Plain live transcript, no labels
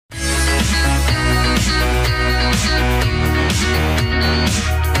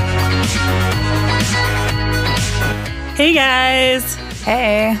Hey guys.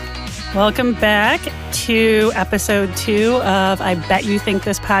 Hey. Welcome back to episode 2 of I Bet You Think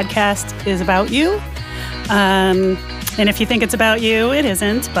This Podcast is About You. And if you think it's about you, it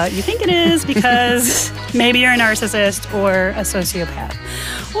isn't, but you think it is because maybe you're a narcissist or a sociopath.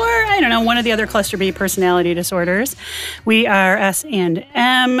 Or, I don't know, one of the other cluster B personality disorders. We are S&M,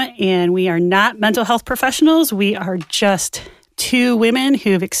 and we are not mental health professionals. We are just two women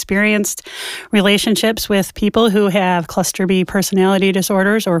who've experienced relationships with people who have cluster B personality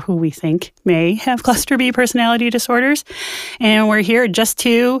disorders or who we think may have cluster B personality disorders. And we're here just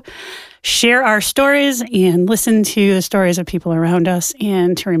to share our stories and listen to the stories of people around us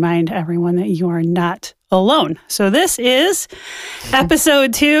and to remind everyone that you are not alone. So this is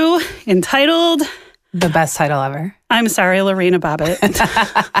episode 2 entitled... The best title ever. I'm sorry, Lorena Bobbitt.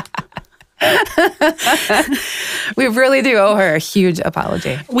 We really do owe her a huge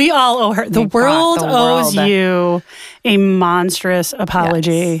apology. We all owe her. The world owes you a monstrous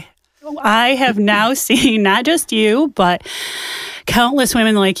apology. Yes. I have now seen not just you, but countless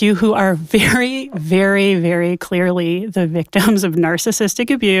women like you who are very, very, very clearly the victims of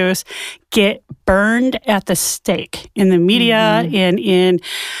narcissistic abuse get burned at the stake in the media and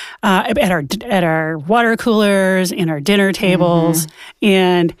at our water coolers, in our dinner tables,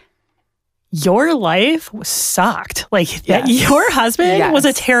 and your life was sucked. Like, your husband was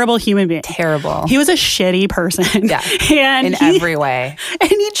a terrible human being. Terrible. He was a shitty person. Yeah. And in every way. And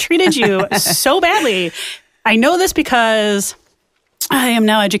he treated you so badly. I know this because I am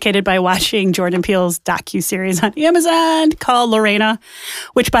now educated by watching Jordan Peele's docuseries on Amazon called Lorena,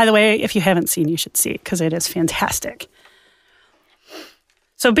 which, by the way, if you haven't seen, you should see because it is fantastic.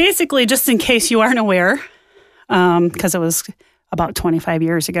 So basically, just in case you aren't aware, because it was about 25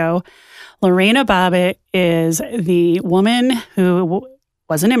 years ago, Lorena Bobbitt is the woman who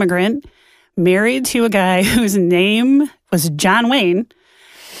was an immigrant, married to a guy whose name was John Wayne.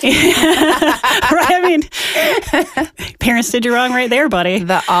 Right? I mean, parents did you wrong right there, buddy.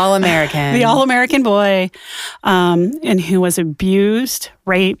 The All-American. The All-American boy, and who was abused,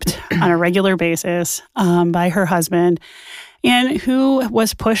 raped on a regular basis by her husband, and who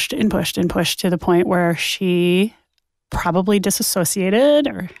was pushed and pushed and pushed to the point where she probably disassociated,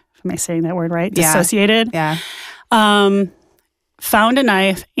 or am I saying that word right? Dissociated. Yeah. Found a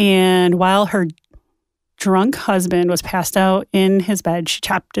knife, and while her drunk husband was passed out in his bed, she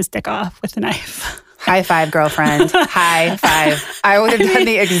chopped his dick off with a knife. High five, girlfriend. High five. I would have done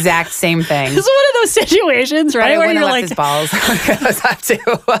the exact same thing. This is one of those situations, right? Where you're like, his balls. You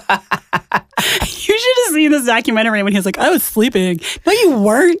should have seen this documentary when he was like, I was sleeping. No, you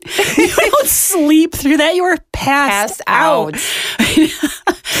weren't. You don't sleep through that. You were passed out.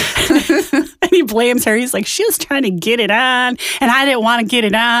 And he blames her. He's like, she was trying to get it on, and I didn't want to get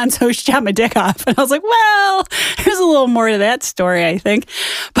it on, so she chopped my dick off. And I was like, well, there's a little more to that story, I think.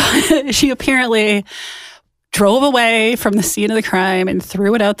 But she apparently drove away from the scene of the crime and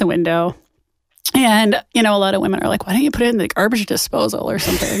threw it out the window. And, you know, a lot of women are like, why don't you put it in the garbage disposal or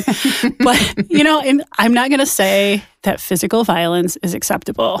something? But, you know, and I'm not going to say that physical violence is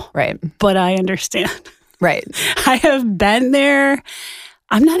acceptable. Right. But I understand. Right. I have been there.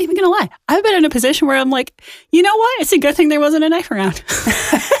 I'm not even going to lie. I've been in a position where I'm like, you know what? It's a good thing there wasn't a knife around.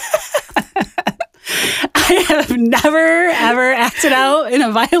 I have never, ever acted out in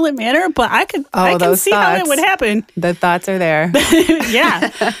a violent manner, but I can see how it would happen. The thoughts are there.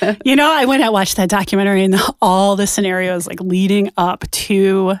 Yeah. You know, I went and watched that documentary and all the scenarios like leading up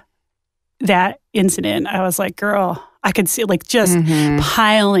to that incident. I was like, girl, I could see like just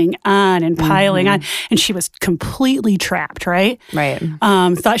piling on and piling on. And she was completely trapped, right? Right.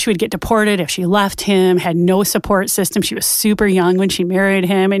 Thought she would get deported if she left him, had no support system. She was super young when she married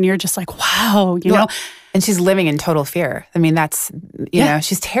him. And you're just like, wow, you know. And she's living in total fear. I mean, that's, you know,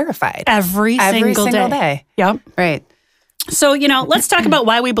 she's terrified. Every single day. Yep. Right. So, you know, let's talk about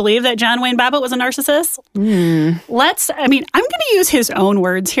why we believe that John Wayne Bobbitt was a narcissist. I'm going to use his own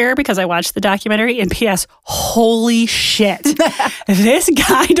words here because I watched the documentary, and P.S., holy shit. This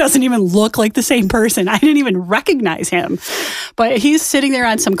guy doesn't even look like the same person. I didn't even recognize him. But he's sitting there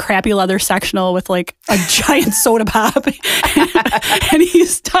on some crappy leather sectional with like a giant soda pop. And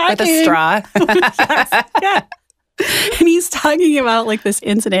he's talking. With a straw. Yes, yeah. And he's talking about like this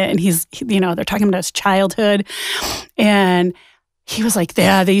incident, and they're talking about his childhood. And he was like,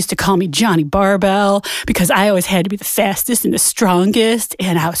 yeah, they used to call me Johnny Barbell because I always had to be the fastest and the strongest.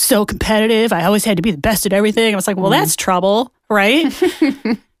 And I was so competitive. I always had to be the best at everything. I was like, well, that's trouble, right?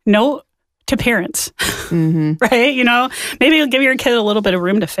 No to parents, right? You know, maybe you'll give your kid a little bit of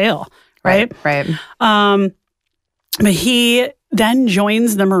room to fail, right? Right. But he then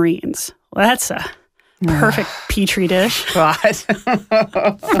joins the Marines. Well, perfect petri dish God.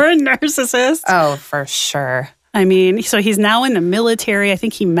 for a narcissist. Oh, for sure. I mean, so he's now in the military. I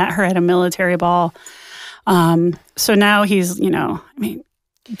think he met her at a military ball. So now he's,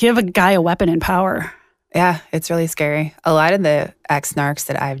 give a guy a weapon and power. Yeah, it's really scary. A lot of the ex-narcs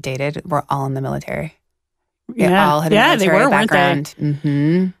that I've dated were all in the military. They all had a military background.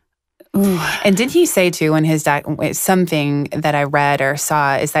 Mm-hmm. And didn't he say, too, in his something that I read or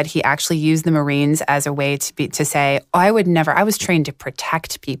saw is that he actually used the Marines as a way to say, I was trained to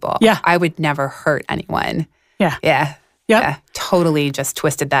protect people. Yeah. I would never hurt anyone. Yeah. Yeah. Yep. Yeah. Totally just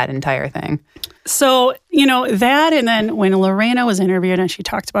twisted that entire thing. So, that, and then when Lorena was interviewed and she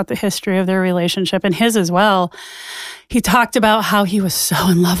talked about the history of their relationship and his as well, he talked about how he was so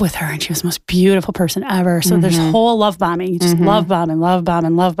in love with her and she was the most beautiful person ever. So there's whole love bombing. You just love bomb and love bomb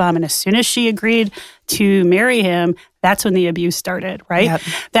and love bomb. And as soon as she agreed to marry him, that's when the abuse started, right? Yep.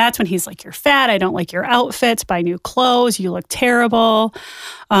 That's when he's like, you're fat. I don't like your outfits. Buy new clothes. You look terrible.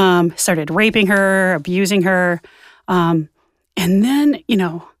 Started raping her, abusing her. And then,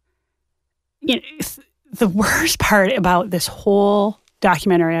 the worst part about this whole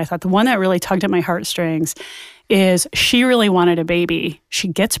documentary, I thought the one that really tugged at my heartstrings is she really wanted a baby. She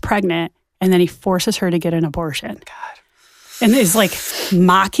gets pregnant and then he forces her to get an abortion. God. And is like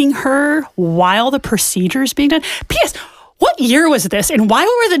mocking her while the procedure's being done. P.S. What year was this? And why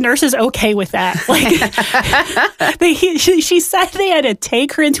were the nurses okay with that? Like, she said they had to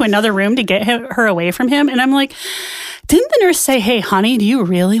take her into another room to get her away from him. And I'm like, didn't the nurse say, hey, honey, do you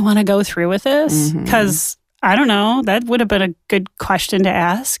really want to go through with this? Because, I don't know, that would have been a good question to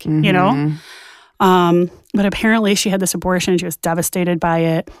ask, But apparently she had this abortion. She was devastated by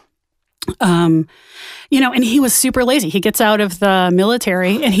it. And he was super lazy. He gets out of the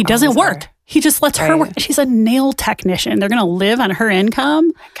military and he doesn't work. He just lets her work. She's a nail technician. They're going to live on her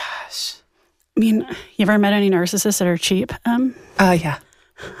income. Oh my gosh. I mean, you ever met any narcissists that are cheap? Yeah.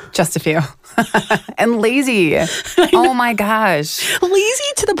 Just a few. And lazy. Oh my gosh. Lazy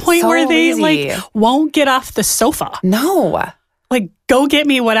to the point where they won't get off the sofa. No. Like, go get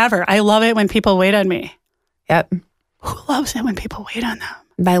me whatever. I love it when people wait on me. Yep. Who loves it when people wait on them?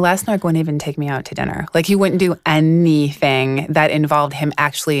 My last narc wouldn't even take me out to dinner. Like, he wouldn't do anything that involved him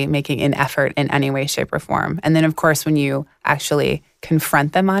actually making an effort in any way, shape, or form. And then, of course, when you actually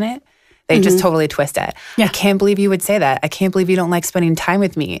confront them on it, they just totally twist it. Yeah. I can't believe you would say that. I can't believe you don't like spending time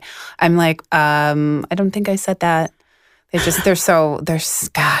with me. I'm like, I don't think I said that. They're just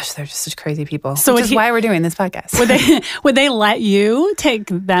such crazy people. So which is why we're doing this podcast. Would they let you take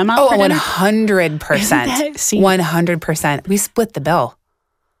them out? Oh, for dinner? 100%. 100%. We split the bill.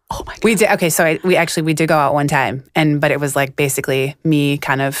 Oh my God. We did. Okay, so we did go out one time, but it was like basically me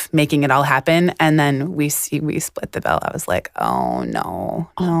kind of making it all happen, and then we split the bill. I was like, oh no,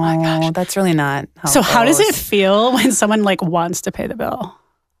 my gosh, that's really not. How does it feel when someone like wants to pay the bill?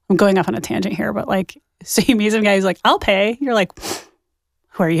 I'm going off on a tangent here, but like, so you meet some guy who's like, I'll pay. You're like,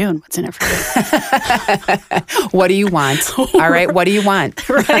 who are you and what's in it for you? What do you want? All right, what do you want?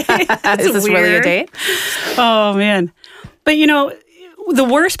 Right? Is this really a date? Oh man, but the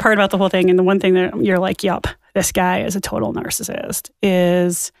worst part about the whole thing, and the one thing that you're like, yup, this guy is a total narcissist,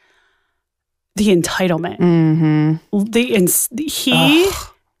 is the entitlement. He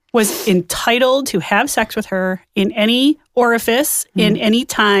was entitled to have sex with her in any orifice, in any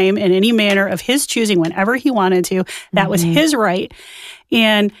time, in any manner of his choosing, whenever he wanted to. That was his right.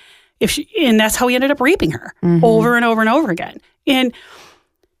 And that's how he ended up raping her over and over and over again. And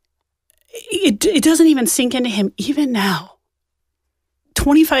it doesn't even sink into him, even now,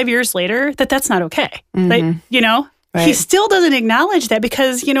 25 years later, that's not okay. Right. He still doesn't acknowledge that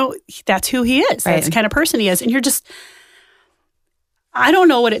because, that's who he is. Right. That's the kind of person he is. And you're just, I don't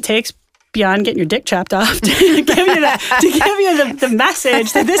know what it takes beyond getting your dick chopped off to give you the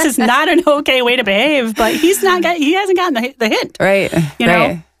message that this is not an okay way to behave, but he hasn't gotten the hint. Right.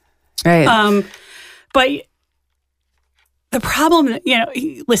 Right. But the problem,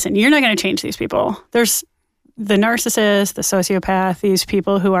 listen, you're not going to change these people. There's the narcissist, the sociopath, these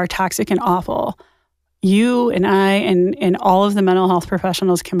people who are toxic and awful. You and I and all of the mental health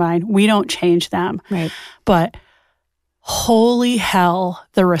professionals combined, we don't change them. Right. But holy hell,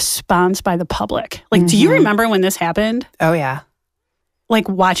 the response by the public. Like, do you remember when this happened? Oh, yeah. Like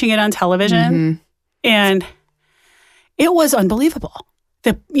watching it on television? And it was unbelievable.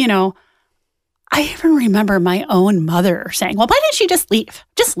 I even remember my own mother saying, well, why didn't she just leave?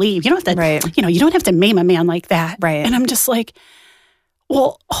 Just leave. You don't have to, you don't have to maim a man like that. Right. And I'm just like,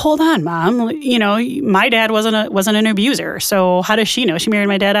 well, hold on, Mom. My dad wasn't an abuser. So how does she know? She married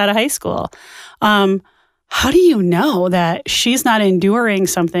my dad out of high school. how do you know that she's not enduring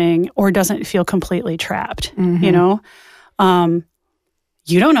something or doesn't feel completely trapped? You know,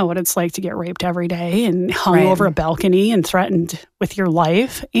 you don't know what it's like to get raped every day and hung over a balcony and threatened with your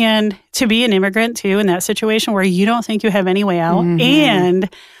life. And to be an immigrant, too, in that situation where you don't think you have any way out. And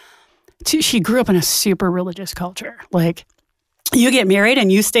she grew up in a super religious culture. Like, you get married and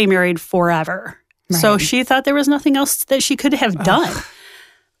you stay married forever. So she thought there was nothing else that she could have done.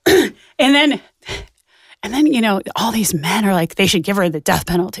 And then, you know, all these men are like, they should give her the death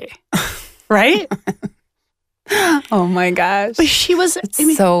penalty. Right? Oh my gosh. But she was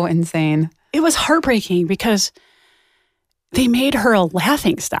so insane. It was heartbreaking because they made her a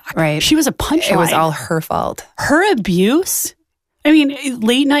laughing stock. Right. She was a punchline. It was all her fault. Her abuse. I mean,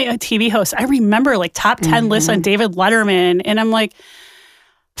 late night TV host. I remember like top 10 lists on David Letterman. And I'm like,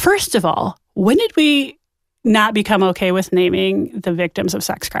 first of all, when did we not become okay with naming the victims of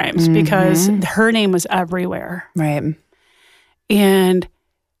sex crimes? Because her name was everywhere. Right. And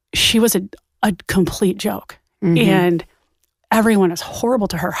she was a complete joke. And everyone is horrible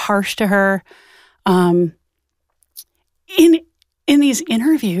to her, harsh to her. In these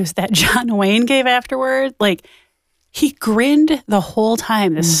interviews that John Wayne gave afterward, like, he grinned the whole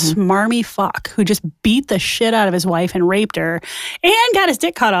time, this smarmy fuck who just beat the shit out of his wife and raped her and got his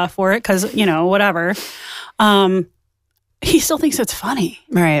dick cut off for it because, you know, whatever. He still thinks it's funny.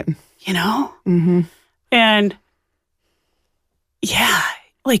 Right. You know? And yeah,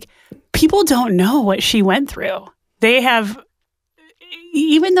 like, people don't know what she went through. They have,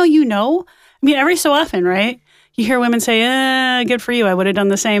 even though you know, I mean, every so often, right? You hear women say, good for you, I would have done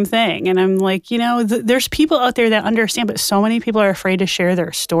the same thing. And I'm like, you know, there's people out there that understand, but so many people are afraid to share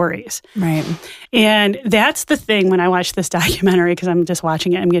their stories. Right. And that's the thing when I watch this documentary, because I'm just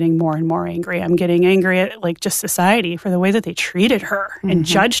watching it, I'm getting more and more angry. I'm getting angry at, like, just society for the way that they treated her and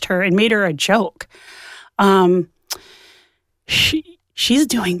judged her and made her a joke. She's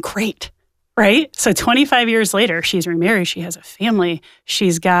doing great. Right? So 25 years later, she's remarried. She has a family.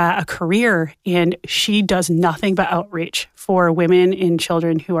 She's got a career. And she does nothing but outreach for women and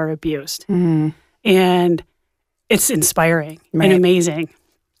children who are abused. And it's inspiring and amazing.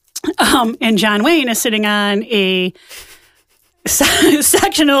 And John Wayne is sitting on a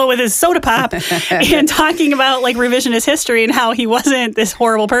sectional with his soda pop and talking about, like, revisionist history and how he wasn't this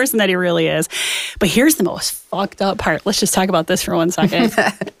horrible person that he really is. But here's the most fucked up part. Let's just talk about this for 1 second.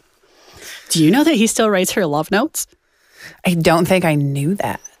 Do you know that he still writes her love notes? I don't think I knew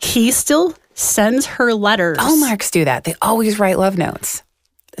that. He still sends her letters. Hallmarks do that. They always write love notes.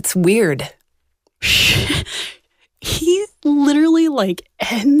 It's weird. He literally, like,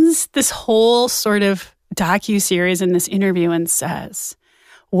 ends this whole sort of docuseries in this interview and says,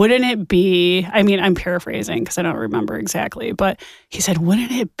 wouldn't it be, I mean, I'm paraphrasing because I don't remember exactly, but he said,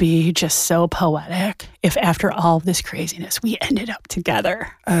 wouldn't it be just so poetic if after all of this craziness, we ended up together?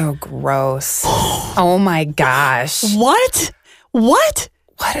 Oh, gross. Oh my gosh. What? What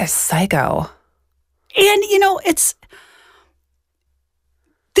a psycho. And, you know, this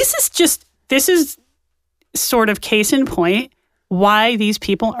is sort of case in point why these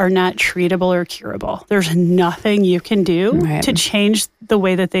people are not treatable or curable. There's nothing you can do to change the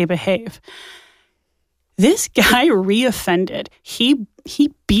way that they behave. This guy reoffended. He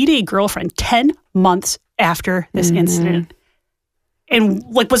beat a girlfriend 10 months after this incident and,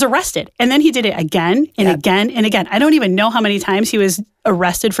 like, was arrested. And then he did it again and again and again. I don't even know how many times he was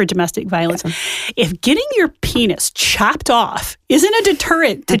arrested for domestic violence. If getting your penis chopped off isn't a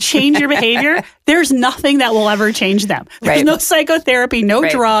deterrent to change your behavior, there's nothing that will ever change them. There's no psychotherapy, no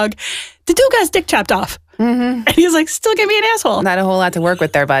drug. The dude got his dick chopped off. And he's like, still give me an asshole. Not a whole lot to work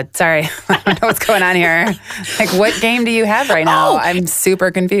with there, bud. Sorry. I don't know what's going on here. Like, what game do you have right now? I'm super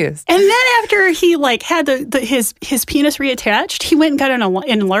confused. And then after he, like, had his penis reattached, he went and got an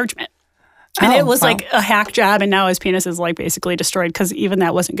enlargement. And it was like a hack job, and now his penis is, like, basically destroyed because even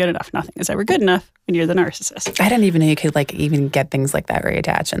that wasn't good enough. Nothing is ever good enough when you're the narcissist. I didn't even know you could, like, even get things like that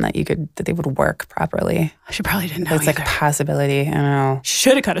reattached and that they would work properly. She probably didn't know. It's like a possibility. I don't know. She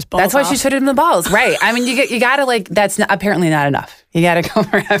should have cut his balls off. That's why she should have him the balls, right? I mean, you got to, like, that's apparently not enough. You got to go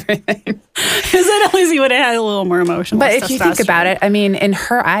for everything. Because then at least he would have had a little more emotion. But if you think about it, I mean, in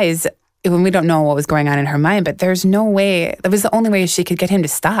her eyes, when we don't know what was going on in her mind, but there's no way, that was the only way she could get him to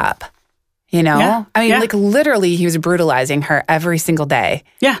stop. You know? Yeah, I mean, like, literally, he was brutalizing her every single day.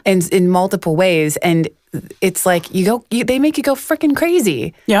 Yeah. And in multiple ways. And it's like, they make you go freaking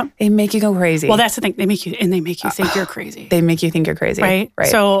crazy. Yeah. They make you go crazy. Well, that's the thing. They make you think you're crazy. They make you think you're crazy. Right?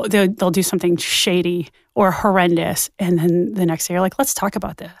 So they'll do something shady or horrendous. And then the next day you're like, let's talk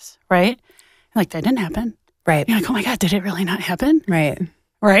about this. Right? And like, that didn't happen. Right. You're like, oh my God, did it really not happen? Right.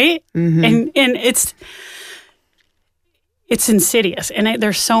 right? And it's insidious. And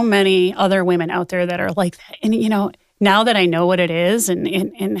there's so many other women out there that are like that. And, you know, now that I know what it is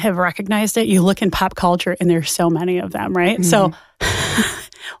and have recognized it, you look in pop culture and there's so many of them, right? So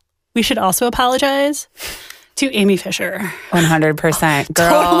we should also apologize to Amy Fisher. 100%. Girl.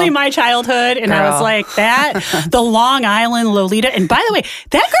 Totally my childhood. And I was like, the Long Island Lolita. And by the way,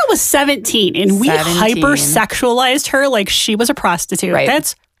 that girl was 17 and we hypersexualized her like she was a prostitute. Right.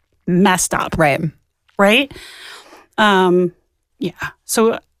 That's messed up. Right. Right? Yeah.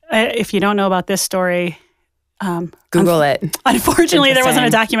 So if you don't know about this story, Google it. Unfortunately, there wasn't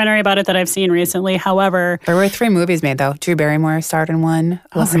a documentary about it that I've seen recently. However, there were 3 movies made though. Drew Barrymore starred in one.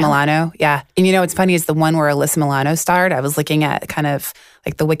 Alyssa Milano. Yeah. And you know what's funny is the one where Alyssa Milano starred, I was looking at kind of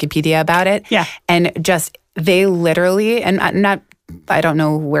like the Wikipedia about it. Yeah. And just, they literally, and I don't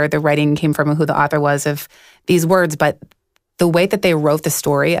know where the writing came from or who the author was of these words, but the way that they wrote the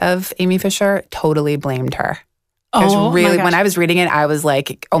story of Amy Fisher totally blamed her. It was really, when I was reading it, I was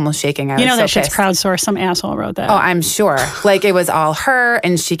like almost shaking. I was that so shit's crowdsourced. Some asshole wrote that. Oh, I'm sure. Like it was all her,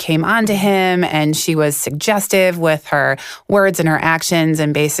 and she came on to him, and she was suggestive with her words and her actions,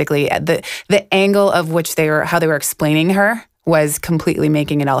 and basically the angle of which how they were explaining her was completely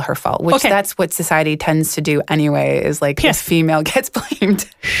making it all her fault. Which that's what society tends to do anyway. Is like a female gets blamed.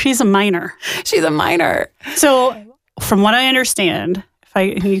 She's a minor. She's a minor. So, from what I understand.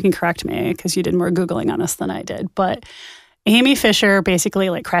 You can correct me because you did more Googling on this than I did. But Amy Fisher basically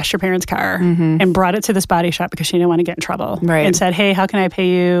like crashed her parents' car and brought it to this body shop because she didn't want to get in trouble. Right. And said, hey, how can I pay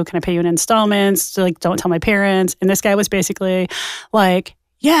you? Can I pay you in installments? So, like, don't tell my parents. And this guy was basically like,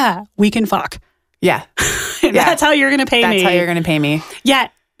 yeah, we can fuck. Yeah. That's how you're going to pay me. That's how you're going to pay me. Yeah.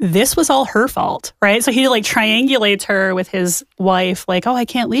 This was all her fault, right? So he like triangulates her with his wife, like, oh, I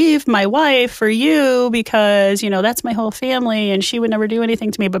can't leave my wife for you because, you know, that's my whole family and she would never do anything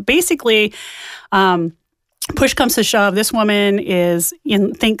to me. But basically, push comes to shove, this woman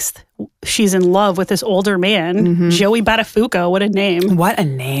thinks she's in love with this older man, Joey Buttafuoco. What a name. What a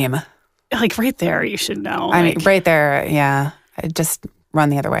name. Like right there, you should know. I mean, right there, yeah. Just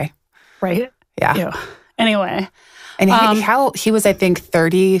run the other way. Right? Yeah. Ew. Anyway. And he was, I think,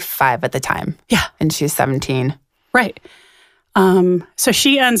 35 at the time. Yeah. And she's 17. Right. So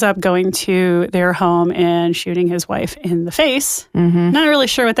she ends up going to their home and shooting his wife in the face. Not really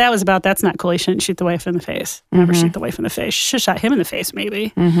sure what that was about. That's not cool. He shouldn't shoot the wife in the face. Never shoot the wife in the face. She should have shot him in the face,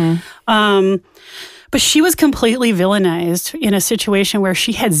 maybe. But she was completely villainized in a situation where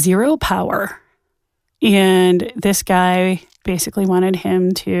she had zero power. And this guy basically wanted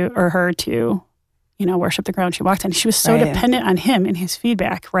him to, or her to, you know, worship the ground she walked on. She was so dependent on him and his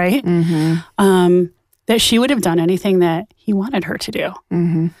feedback, right? That she would have done anything that he wanted her to do.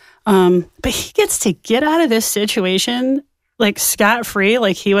 But he gets to get out of this situation like scot-free,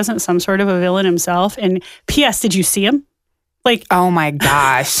 like he wasn't some sort of a villain himself. And P.S., did you see him? Like, oh my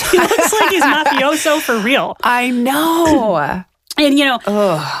gosh. He looks like he's mafioso for real. I know. And, you know,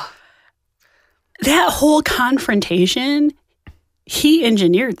 that whole confrontation, he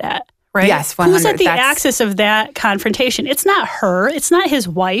engineered that. Right? Yes, 100. Who's at the axis of that confrontation? It's not her. It's not his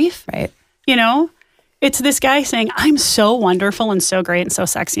wife. Right. You know? It's this guy saying, I'm so wonderful and so great and so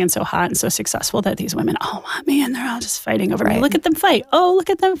sexy and so hot and so successful that these women all want me and they're all just fighting over me. Look at them fight. Oh, look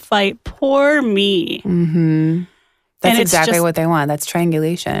at them fight. Poor me. That's exactly what they want. That's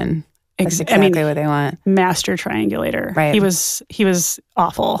triangulation. That's exactly what they want. Master triangulator. Right. He was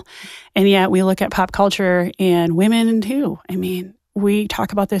awful. And yet we look at pop culture and women too. I mean, we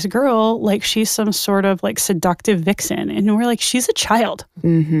talk about this girl like she's some sort of like seductive vixen. And we're like, she's a child.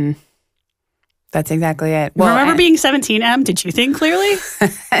 That's exactly it. Well, remember being 17, Em? Did you think clearly?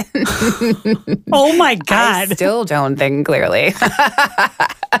 Oh my God. I still don't think clearly.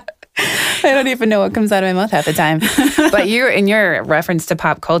 I don't even know what comes out of my mouth half the time. But in your reference to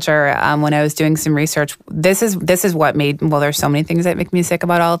pop culture, when I was doing some research, this is what made, well, there's so many things that make me sick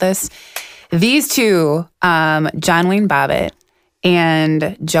about all this. These two, John Wayne Bobbitt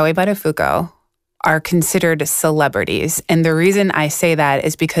and Joey Buttafuoco, are considered celebrities. And the reason I say that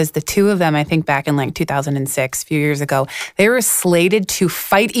is because the two of them, I think back in like 2006, a few years ago, they were slated to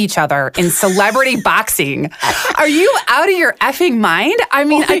fight each other in celebrity boxing. Are you out of your effing mind? I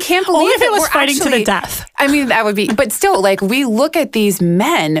mean, I can't believe only if it was fighting to the death. I mean, that would be, but still, like, we look at these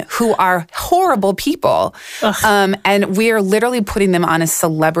men who are horrible people, and we are literally putting them on a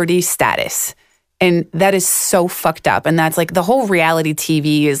celebrity status. And that is so fucked up. And that's like the whole reality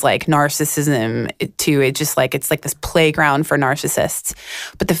TV is like narcissism too. It's just like, it's like this playground for narcissists.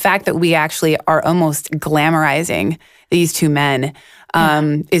 But the fact that we actually are almost glamorizing these two men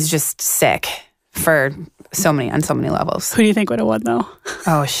is just sick for so many levels. Who do you think would have won, though?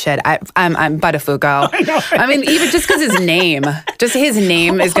 Oh, shit. I'm Buttafuoco. I know. I mean, even just because his name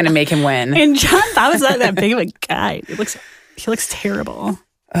is going to make him win. And John Bobbitt's not that big of a guy. He looks terrible.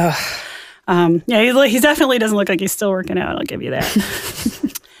 Ugh. He definitely doesn't look like he's still working out. I'll give you that.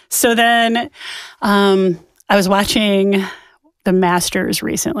 So then I was watching The Masters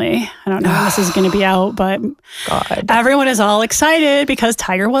recently. I don't know when this is going to be out, but everyone is all excited because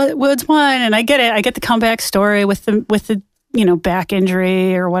Tiger Woods won. And I get it. I get the comeback story with the back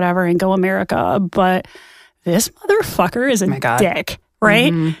injury or whatever and go America. But this motherfucker is a dick,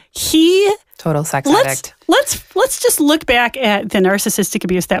 right? Mm-hmm. He total sex addict. Let's just look back at the narcissistic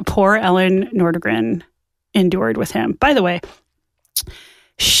abuse that poor Elin Nordegren endured with him. By the way,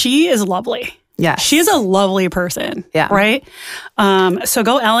 she is lovely. Yeah. She is a lovely person. Yeah. Right? So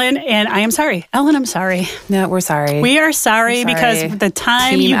go, Ellen, and I am sorry. Ellen, I'm sorry. No, we're sorry. We are sorry because the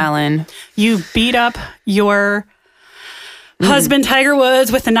time you beat up your husband, Tiger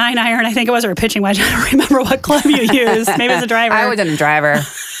Woods, with the 9-iron, I think it was, or a pitching wedge. I don't remember what club you used. Maybe it was a driver. I wasn't a driver.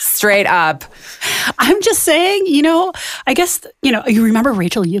 Straight up. I'm just saying, I guess, you remember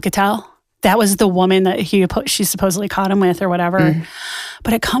Rachel Yucatel? That was the woman that she supposedly caught him with or whatever. Mm.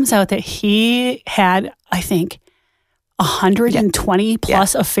 But it comes out that he had, I think, 120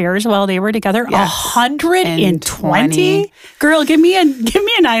 plus affairs while they were together. 120? Girl, give me a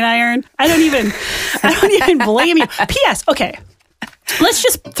 9-iron. I don't even blame you. P.S. Okay. Let's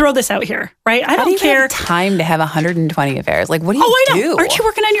just throw this out here, right? I don't care. Have time to have 120 affairs. Like, what do you do? I know. Aren't you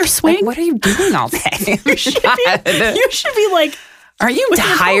working on your swing? Like, what are you doing all day? You should be like, are you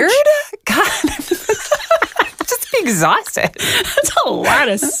tired? God. Just be exhausted. That's a lot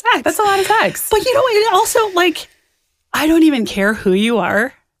of sex. That's a lot of sex. But it also, like, I don't even care who you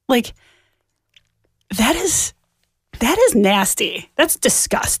are. Like, that is nasty. That's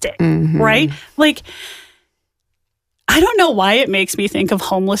disgusting, right? Like, I don't know why it makes me think of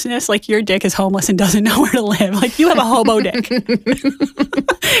homelessness. Like, your dick is homeless and doesn't know where to live. Like, you have a hobo dick.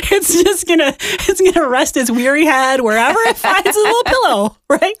 It's gonna rest its weary head wherever it finds a little pillow,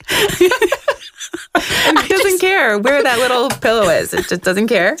 right? It doesn't care where that little pillow is. It just doesn't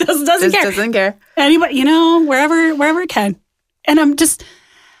care. Doesn't care. Anybody, wherever it can. And I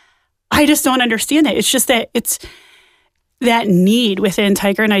just don't understand it. It's just that it's that need within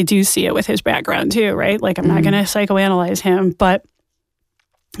Tiger, and I do see it with his background too, right? Like, I'm not going to psychoanalyze him, but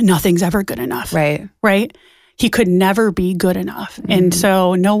nothing's ever good enough. Right. Right? He could never be good enough. And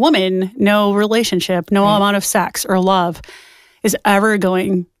so no woman, no relationship, no amount of sex or love is ever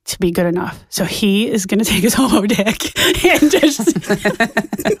going to be good enough. So he is going to take his homo dick and just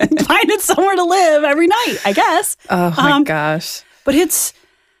find it somewhere to live every night, I guess. Oh my gosh. But it's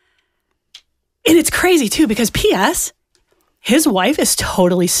crazy too, because P.S., his wife is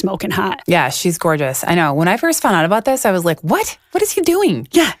totally smoking hot. Yeah, she's gorgeous. I know. When I first found out about this, I was like, what? What is he doing?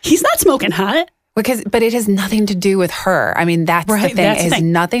 Yeah, he's not smoking hot. But it has nothing to do with her. I mean, that's the thing. It has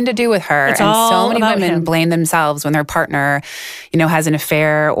nothing to do with her. It's and so many women him. blame themselves when their partner, has an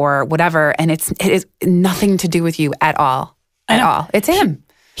affair or whatever. And it is nothing to do with you at all. At all. It's him.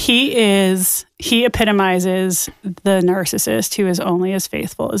 He epitomizes the narcissist who is only as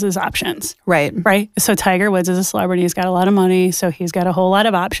faithful as his options. Right. Right? So Tiger Woods is a celebrity. He's got a lot of money, so he's got a whole lot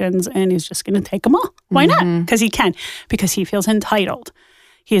of options, and he's just going to take them all. Why not? Because he can. Because he feels entitled.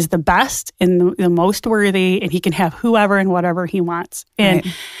 He is the best and the most worthy, and he can have whoever and whatever he wants. And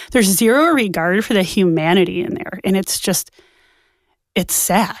there's zero regard for the humanity in there. And it's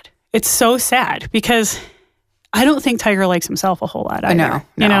sad. It's so sad because I don't think Tiger likes himself a whole lot either.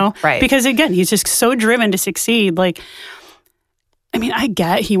 No, right. Because again, he's just so driven to succeed. Like, I mean, I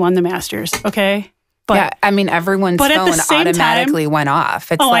get he won the Masters, okay? But, yeah, I mean, everyone's phone automatically went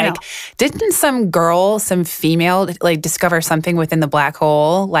off. It's like, didn't some female, like, discover something within the black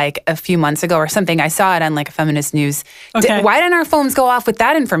hole, like, a few months ago or something? I saw it on, like, a feminist news. Okay. Why didn't our phones go off with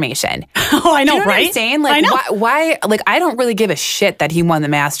that information? Oh, I know, right? What I'm saying? Like, why? Like, I don't really give a shit that he won the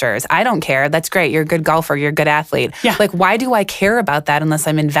Masters. I don't care. That's great. You're a good golfer. You're a good athlete. Yeah. Like, why do I care about that unless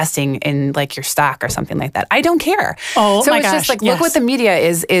I'm investing in, like, your stock or something like that? I don't care. Oh, so my it's gosh, just like, look what the media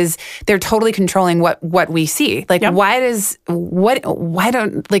is they're totally controlling what we see. Like, why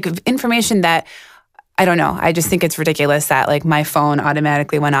don't, like, information that, I don't know. I just think it's ridiculous that, like, my phone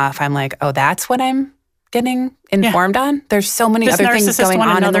automatically went off. I'm like, oh, that's what I'm getting informed on? There's so many other things going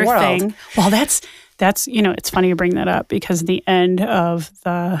on in the world. Well, that's it's funny you bring that up because the end of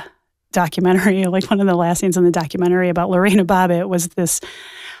the documentary, like one of the last scenes in the documentary about Lorena Bobbitt was this,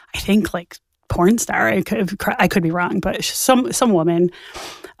 I think, like, porn star. I could be wrong, but some woman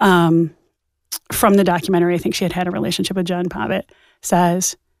from the documentary, I think she had a relationship with John Bobbitt,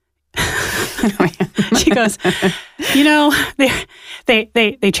 says, She goes,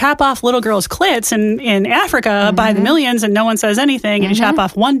 they chop off little girls' clits in Africa by the millions and no one says anything. And you chop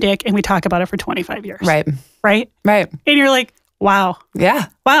off one dick and we talk about it for 25 years. Right. Right? Right. And you're like, wow. Yeah.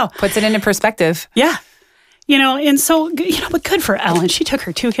 Wow. Puts it into perspective. Yeah. And so, but good for Ellen. She took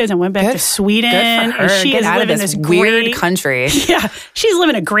her 2 kids and went back to Sweden. Good for her. And she Get is out living of this this weird country. Yeah. She's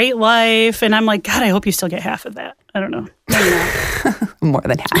living a great life. And I'm like, God, I hope you still get half of that. I don't know. More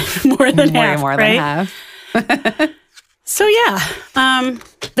than half. More than half. More right? than half. So,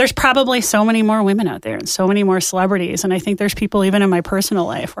 there's probably so many more women out there and so many more celebrities. And I think there's people even in my personal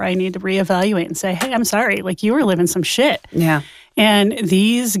life where I need to reevaluate and say, hey, I'm sorry. Like, you were living some shit. Yeah. And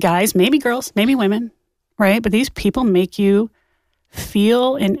these guys, maybe girls, maybe women, right? But these people make you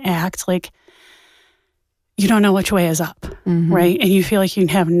feel and act like you don't know which way is up, right? And you feel like you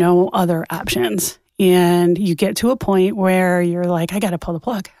have no other options. And you get to a point where you're like, I got to pull the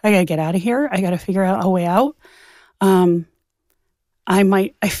plug. I got to get out of here. I got to figure out a way out.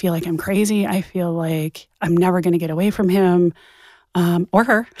 I feel like I'm crazy. I feel like I'm never going to get away from him or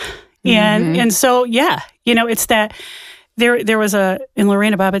her. And so, it's that there was in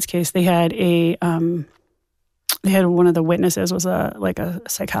Lorena Bobbitt's case, they had one of the witnesses was a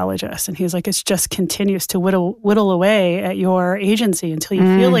psychologist, and he's like, it just continues to whittle away at your agency until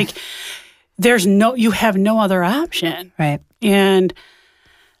you feel like you have no other option. Right. And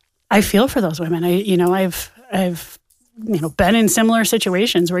I feel for those women. I've been in similar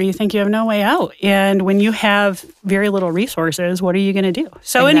situations where you think you have no way out. And when you have very little resources, what are you going to do?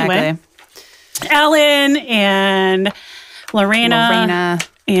 So anyway, Ellen and Lorena.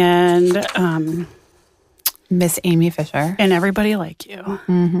 And Miss Amy Fisher. And everybody like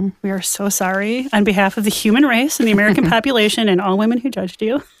you. We are so sorry on behalf of the human race and the American population and all women who judged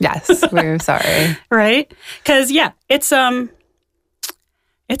you. Yes, we're sorry. Right? Because,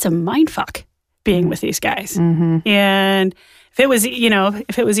 it's a mind fuck being with these guys. And if it was,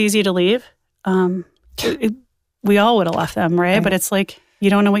 easy to leave, we all would have left them, right? But it's like, you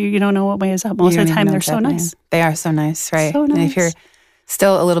don't know what way is up. Most of the time, they're so nice. They are so nice, right? So nice. And if you're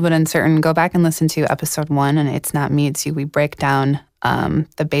still a little bit uncertain, go back and listen to episode 1, and It's Not Me, It's You. We break down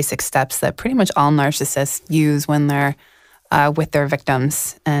the basic steps that pretty much all narcissists use when they're with their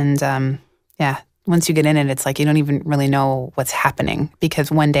victims. And once you get in it, it's like you don't even really know what's happening,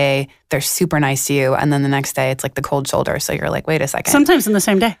 because one day they're super nice to you, and then the next day it's like the cold shoulder. So you're like, wait a second. Sometimes in the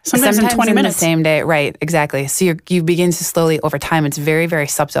same day. Sometimes in 20 minutes. The same day. Right, exactly. So you begin to slowly, over time, it's very, very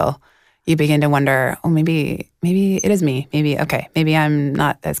subtle. You begin to wonder, maybe it is me. Maybe I'm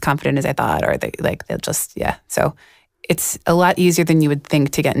not as confident as I thought, or they'll just, So it's a lot easier than you would think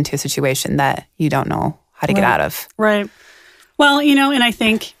to get into a situation that you don't know how to get out of. Right. Well, and I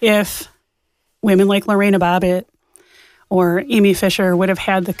think if women like Lorena Bobbitt or Amy Fisher would have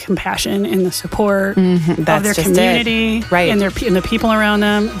had the compassion and the support of their community and the people around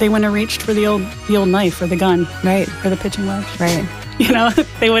them, they wouldn't have reached for the old knife or the gun, right, or the pitching wedge, right.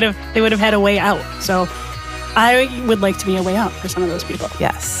 They would have had a way out. So I would like to be a way out for some of those people.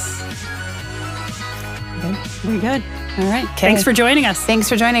 Yes. Very good. All right. Okay. Thanks for joining us. Thanks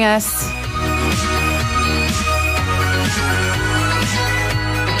for joining us.